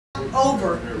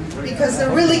over, because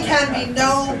there really can be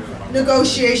no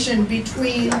negotiation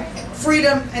between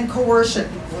freedom and coercion.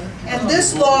 And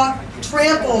this law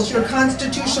tramples your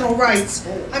constitutional rights.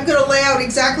 I'm going to lay out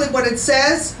exactly what it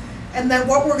says and then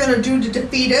what we're going to do to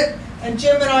defeat it. And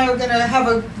Jim and I are going to have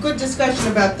a good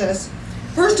discussion about this.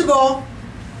 First of all,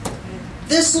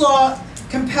 this law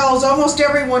compels almost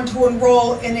everyone to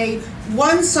enroll in a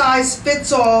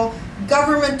one-size-fits-all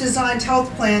government-designed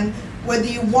health plan, whether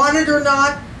you want it or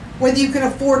not, whether you can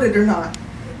afford it or not.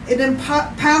 It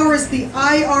empowers the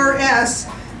IRS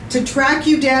to track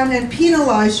you down and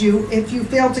penalize you if you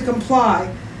fail to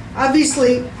comply.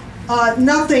 Obviously,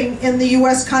 nothing in the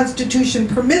U.S. Constitution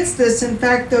permits this. In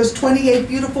fact, those 28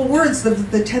 beautiful words of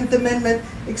the 10th Amendment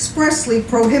expressly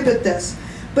prohibit this.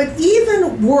 But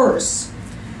even worse,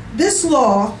 this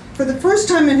law, for the first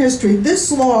time in history, this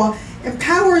law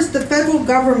empowers the federal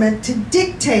government to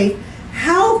dictate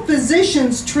how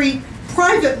physicians treat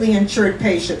privately insured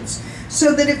patients.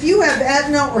 So that if you have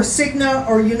Aetna or Cigna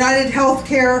or United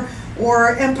Healthcare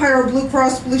or Empire Blue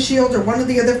Cross Blue Shield or one of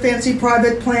the other fancy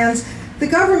private plans, the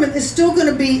government is still going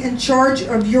to be in charge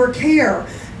of your care,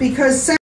 because